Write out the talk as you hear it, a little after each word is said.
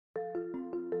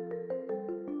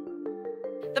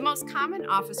The most common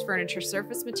office furniture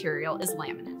surface material is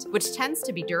laminate, which tends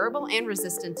to be durable and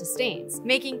resistant to stains,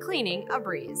 making cleaning a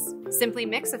breeze. Simply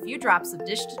mix a few drops of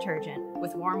dish detergent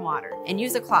with warm water and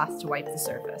use a cloth to wipe the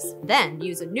surface. Then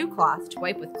use a new cloth to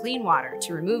wipe with clean water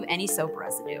to remove any soap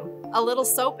residue. A little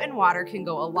soap and water can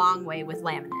go a long way with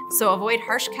laminate, so avoid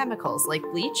harsh chemicals like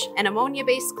bleach and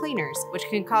ammonia-based cleaners, which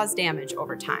can cause damage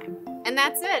over time. And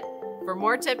that's it! For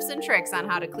more tips and tricks on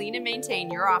how to clean and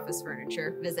maintain your office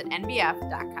furniture, visit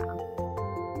nbf.com.